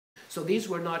So these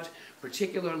were not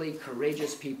particularly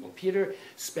courageous people. Peter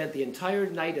spent the entire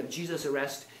night of Jesus'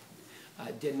 arrest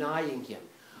denying him.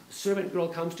 A servant girl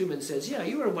comes to him and says, yeah,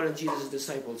 you were one of Jesus'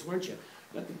 disciples, weren't you?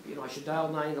 You know, I should dial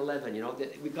 911, you know,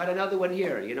 we've got another one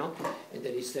here, you know. And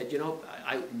then he said, you know,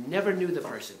 I never knew the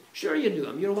person. Sure you knew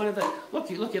him. You're one of the, look,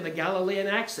 you have a Galilean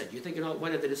accent. You think you're not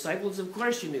one of the disciples? Of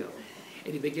course you knew him.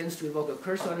 And he begins to invoke a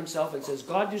curse on himself and says,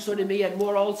 God do so to me and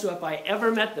more also if I ever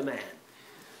met the man.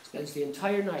 Spends the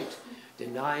entire night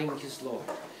denying his Lord.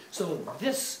 So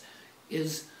this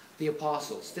is the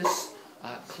apostles, this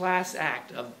class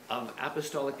act of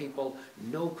apostolic people,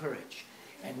 no courage.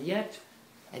 And yet,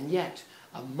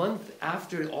 a month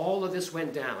after all of this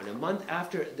went down, a month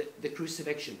after the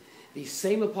crucifixion, these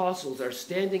same apostles are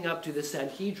standing up to the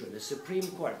Sanhedrin, the Supreme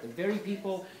Court, the very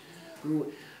people who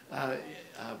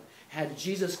had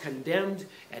Jesus condemned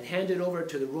and handed over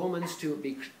to the Romans to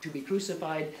be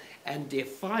crucified, and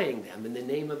defying them in the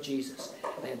name of Jesus.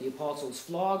 They had the apostles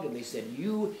flogged, and they said,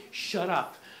 you shut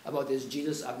up about this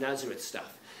Jesus of Nazareth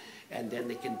stuff. And then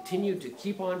they continued to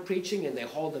keep on preaching, and they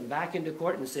hauled them back into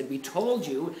court and said, we told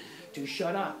you to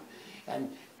shut up.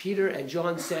 And Peter and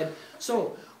John said,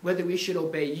 so whether we should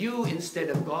obey you instead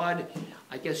of God,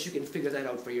 I guess you can figure that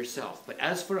out for yourself. But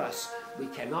as for us, we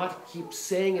cannot keep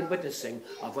saying and witnessing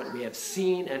of what we have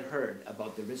seen and heard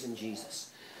about the risen Jesus.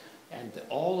 And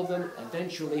all of them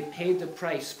eventually paid the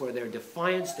price for their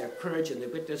defiance, their courage, and their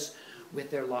witness with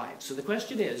their lives. So the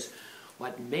question is,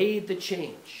 what made the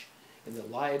change in the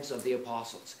lives of the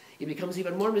apostles? It becomes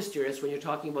even more mysterious when you're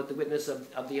talking about the witness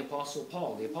of the Apostle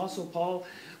Paul. The Apostle Paul,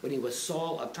 when he was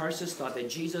Saul of Tarsus, thought that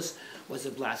Jesus was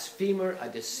a blasphemer, a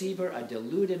deceiver, a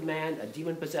deluded man, a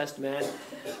demon-possessed man.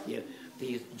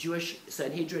 The Jewish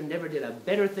Sanhedrin never did a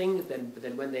better thing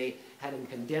than when they had him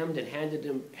condemned and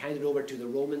handed over to the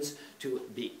Romans to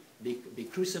be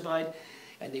crucified.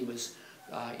 And he was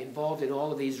involved in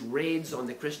all of these raids on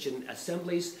the Christian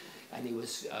assemblies. And he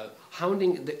was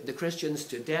hounding the Christians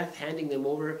to death, handing them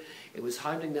over. It was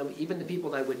hounding them, even the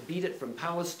people that would beat it from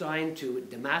Palestine to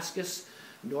Damascus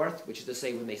north, which is to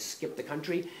say when they skipped the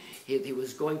country. He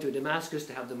was going to Damascus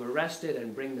to have them arrested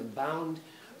and bring them bound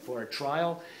for a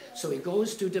trial. So he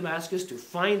goes to Damascus to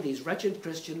find these wretched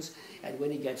Christians. And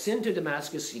when he gets into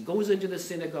Damascus, he goes into the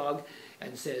synagogue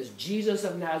and says, Jesus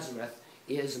of Nazareth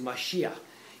is Mashiach.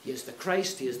 He is the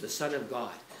Christ. He is the Son of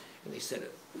God. And they said,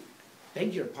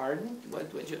 beg your pardon?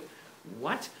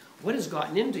 What? What has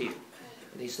gotten into you?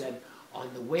 And he said,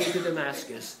 on the way to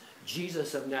Damascus,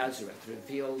 Jesus of Nazareth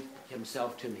revealed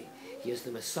himself to me. He is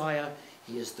the Messiah.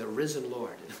 He is the risen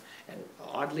Lord. And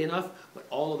oddly enough, what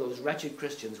all of those wretched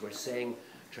Christians were saying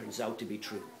turns out to be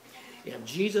true. If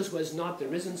Jesus was not the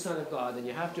risen Son of God, then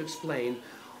you have to explain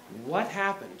what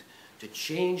happened to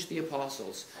change the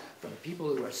apostles from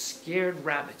people who are scared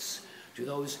rabbits to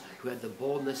those who had the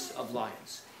boldness of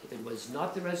lions. If it was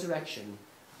not the resurrection,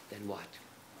 then what?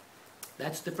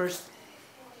 That's the first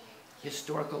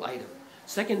historical item.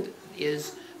 Second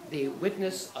is the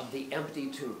witness of the empty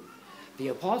tomb. The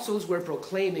apostles were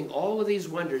proclaiming all of these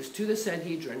wonders to the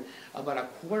Sanhedrin about a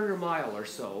quarter mile or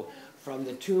so from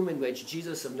the tomb in which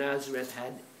Jesus of Nazareth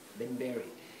had been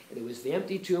buried. And it was the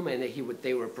empty tomb, and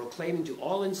they were proclaiming to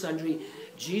all and sundry,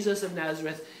 Jesus of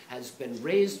Nazareth has been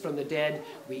raised from the dead.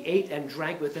 We ate and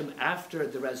drank with him after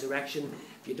the resurrection.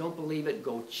 If you don't believe it,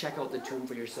 go check out the tomb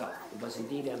for yourself. It was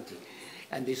indeed empty.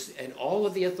 And all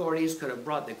of the authorities could have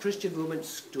brought the Christian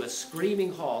movement to a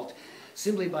screaming halt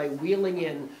simply by wheeling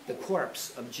in the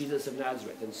corpse of Jesus of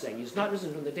Nazareth and saying, he's not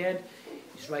risen from the dead,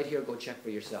 he's right here, go check for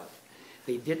yourself.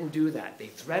 They didn't do that. They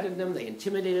threatened them, they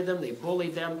intimidated them, they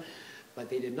bullied them, but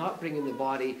they did not bring in the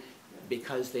body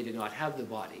because they did not have the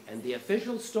body. And the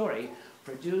official story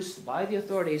produced by the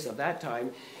authorities of that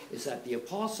time is that the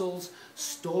apostles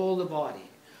stole the body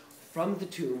from the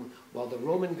tomb while the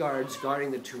Roman guards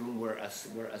guarding the tomb were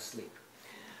asleep.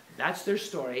 That's their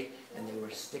story, and they were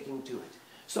sticking to it.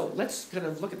 So let's kind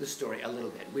of look at the story a little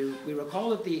bit. We recall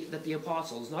that the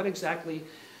apostles, not exactly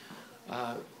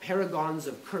paragons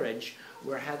of courage,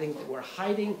 were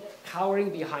hiding, cowering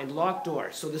behind locked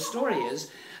doors. So the story is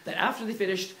that after they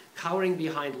finished cowering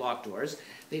behind locked doors,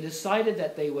 they decided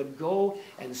that they would go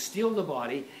and steal the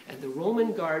body, and the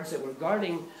Roman guards that were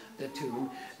guarding the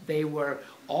tomb, they were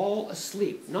all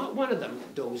asleep. Not one of them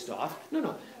dozed off.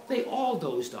 No, they all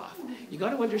dozed off. You got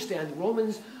to understand,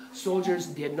 Romans soldiers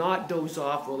did not doze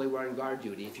off while they were on guard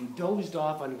duty. If you dozed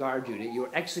off on guard duty, you were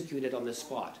executed on the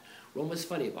spot. Rome was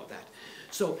funny about that.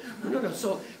 So,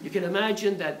 so you can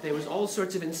imagine that there was all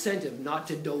sorts of incentive not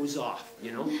to doze off,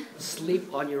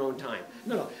 sleep on your own time.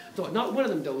 So not one of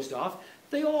them dozed off.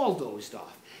 They all dozed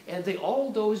off. And they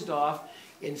all dozed off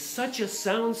in such a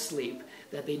sound sleep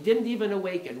that they didn't even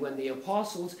awaken when the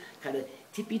apostles kind of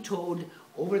tippy-toed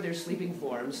over their sleeping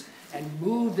forms and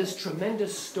moved this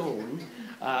tremendous stone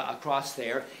across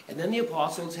there. And then the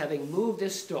apostles, having moved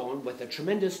this stone with a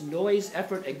tremendous noise,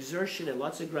 effort, exertion, and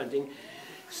lots of grunting,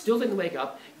 still didn't wake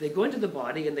up. They go into the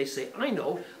body and they say, I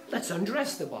know, let's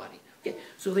undress the body. Okay,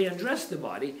 so they undress the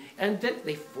body, and then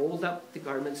they fold up the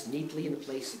garments neatly in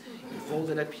place, and fold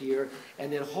it up here,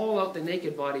 and then haul out the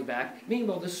naked body back.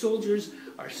 Meanwhile, the soldiers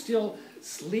are still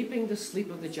sleeping the sleep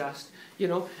of the just, you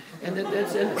know, and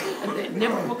they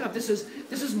never woke up. This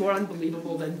is more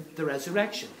unbelievable than the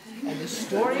resurrection. And the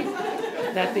story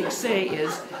that they say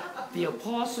is the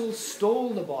apostles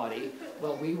stole the body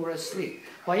while we were asleep.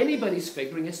 By anybody's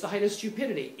figuring, it's the height of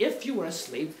stupidity. If you were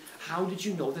asleep, how did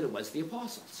you know that it was the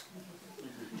apostles?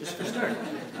 Just for starters.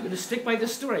 You're going to stick by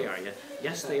this story, are you?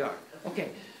 Yes, they are. Okay,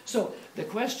 so the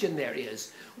question there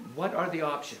is, what are the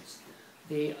options?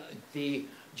 The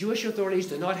Jewish authorities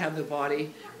did not have the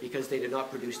body because they did not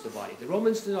produce the body. The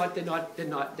Romans did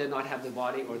not have the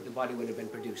body, or the body would have been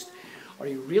produced. Are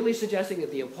you really suggesting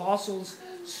that the apostles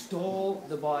stole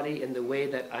the body in the way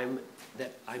that I'm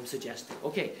suggesting?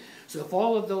 Okay, so if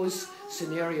all of those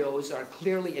scenarios are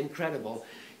clearly incredible,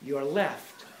 you're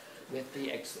left with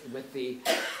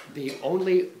the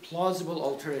only plausible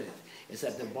alternative, is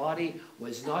that the body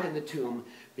was not in the tomb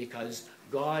because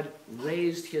God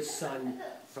raised his son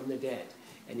from the dead.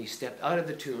 And he stepped out of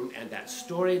the tomb, and that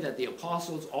story that the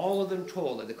apostles, all of them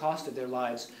told at the cost of their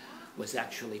lives, was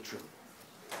actually true.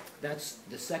 That's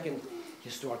the second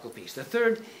historical piece. The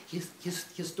third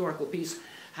historical piece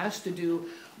has to do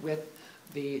with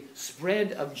the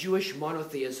spread of Jewish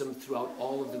monotheism throughout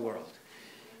all of the world.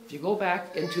 If you go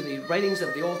back into the writings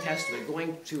of the Old Testament,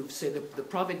 going to, say, the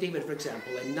prophet David, for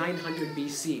example, in 900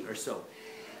 BC or so,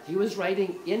 he was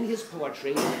writing in his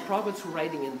poetry, and the prophets were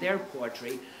writing in their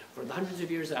poetry for the hundreds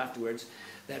of years afterwards,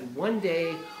 that one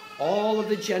day all of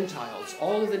the Gentiles,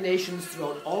 all of the nations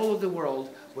throughout all of the world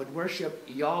would worship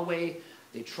Yahweh,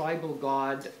 the tribal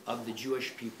God of the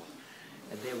Jewish people.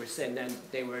 And they were saying that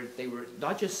they were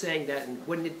not just saying that, and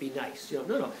wouldn't it be nice? You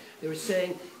know, no. They were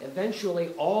saying eventually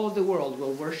all of the world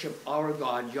will worship our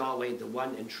God, Yahweh, the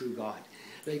one and true God.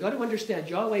 Now you've got to understand,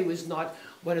 Yahweh was not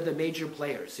one of the major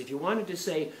players. If you wanted to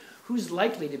say who's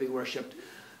likely to be worshipped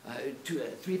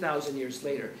 3,000 years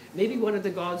later, maybe one of the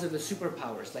gods of the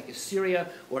superpowers, like Assyria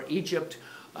or Egypt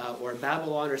or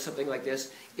Babylon or something like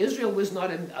this. Israel was not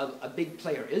a big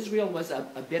player. Israel was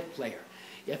a bit player.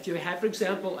 If you had, for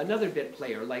example, another bit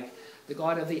player, like the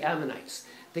god of the Ammonites,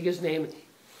 I think his name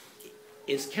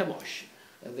is Chemosh.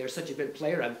 They're such a bit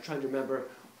player, I'm trying to remember,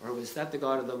 or was that the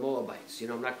god of the Moabites? You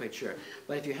know, I'm not quite sure.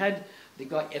 But if you had the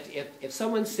god, if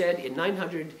someone said in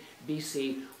 900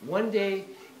 BC, one day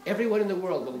everyone in the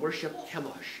world will worship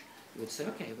Chemosh, you would say,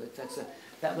 okay, but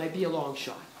that might be a long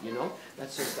shot, you know,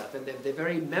 that sort of stuff. And the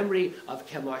very memory of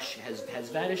Chemosh has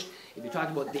vanished. If you talk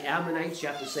about the Ammonites, you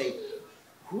have to say,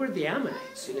 who are the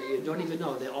Ammonites? You know, you don't even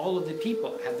know. All of the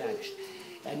people have vanished.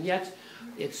 And yet,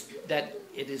 it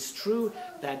is true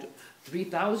that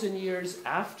 3,000 years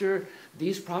after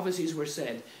these prophecies were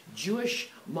said,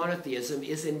 Jewish monotheism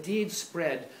is indeed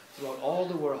spread throughout all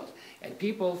the world. And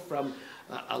people from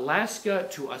Alaska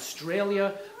to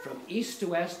Australia, from east to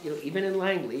west, you know, even in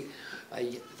Langley,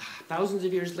 thousands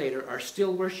of years later, are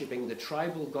still worshiping the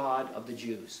tribal God of the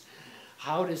Jews.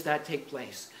 How does that take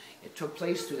place? It took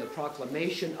place through the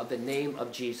proclamation of the name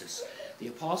of Jesus. The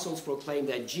apostles proclaimed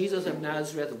that Jesus of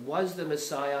Nazareth was the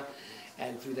Messiah,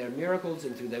 and through their miracles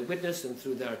and through their witness and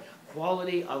through their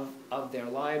quality of their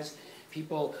lives,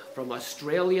 people from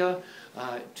Australia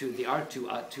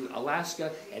to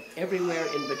Alaska and everywhere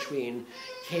in between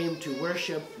came to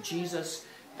worship Jesus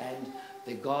and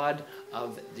the God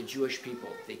of the Jewish people.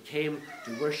 They came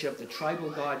to worship the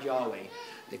tribal God Yahweh,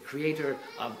 the creator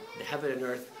of the heaven and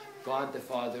earth, God the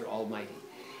Father Almighty.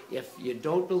 If you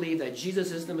don't believe that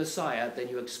Jesus is the Messiah, then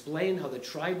you explain how the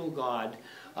tribal God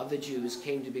of the Jews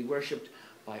came to be worshipped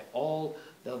by all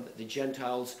the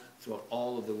Gentiles throughout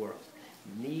all of the world.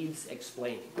 Needs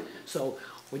explaining. So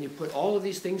when you put all of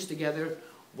these things together,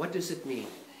 what does it mean?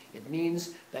 It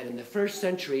means that in the first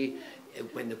century,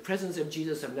 when the presence of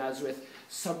Jesus of Nazareth,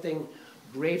 something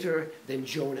greater than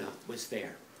Jonah was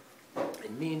there.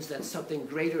 It means that something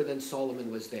greater than Solomon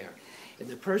was there. In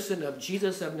the person of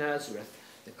Jesus of Nazareth,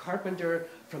 the carpenter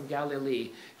from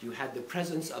Galilee, you had the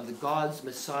presence of the God's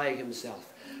Messiah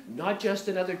himself. Not just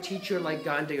another teacher like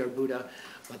Gandhi or Buddha,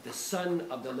 but the Son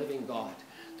of the living God,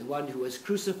 the one who was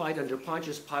crucified under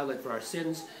Pontius Pilate for our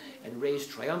sins and raised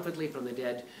triumphantly from the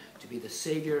dead to be the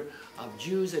Savior of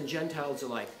Jews and Gentiles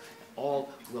alike. All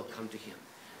will come to him.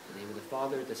 In the name of the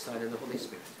Father, the Son, and the Holy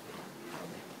Spirit.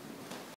 Amen.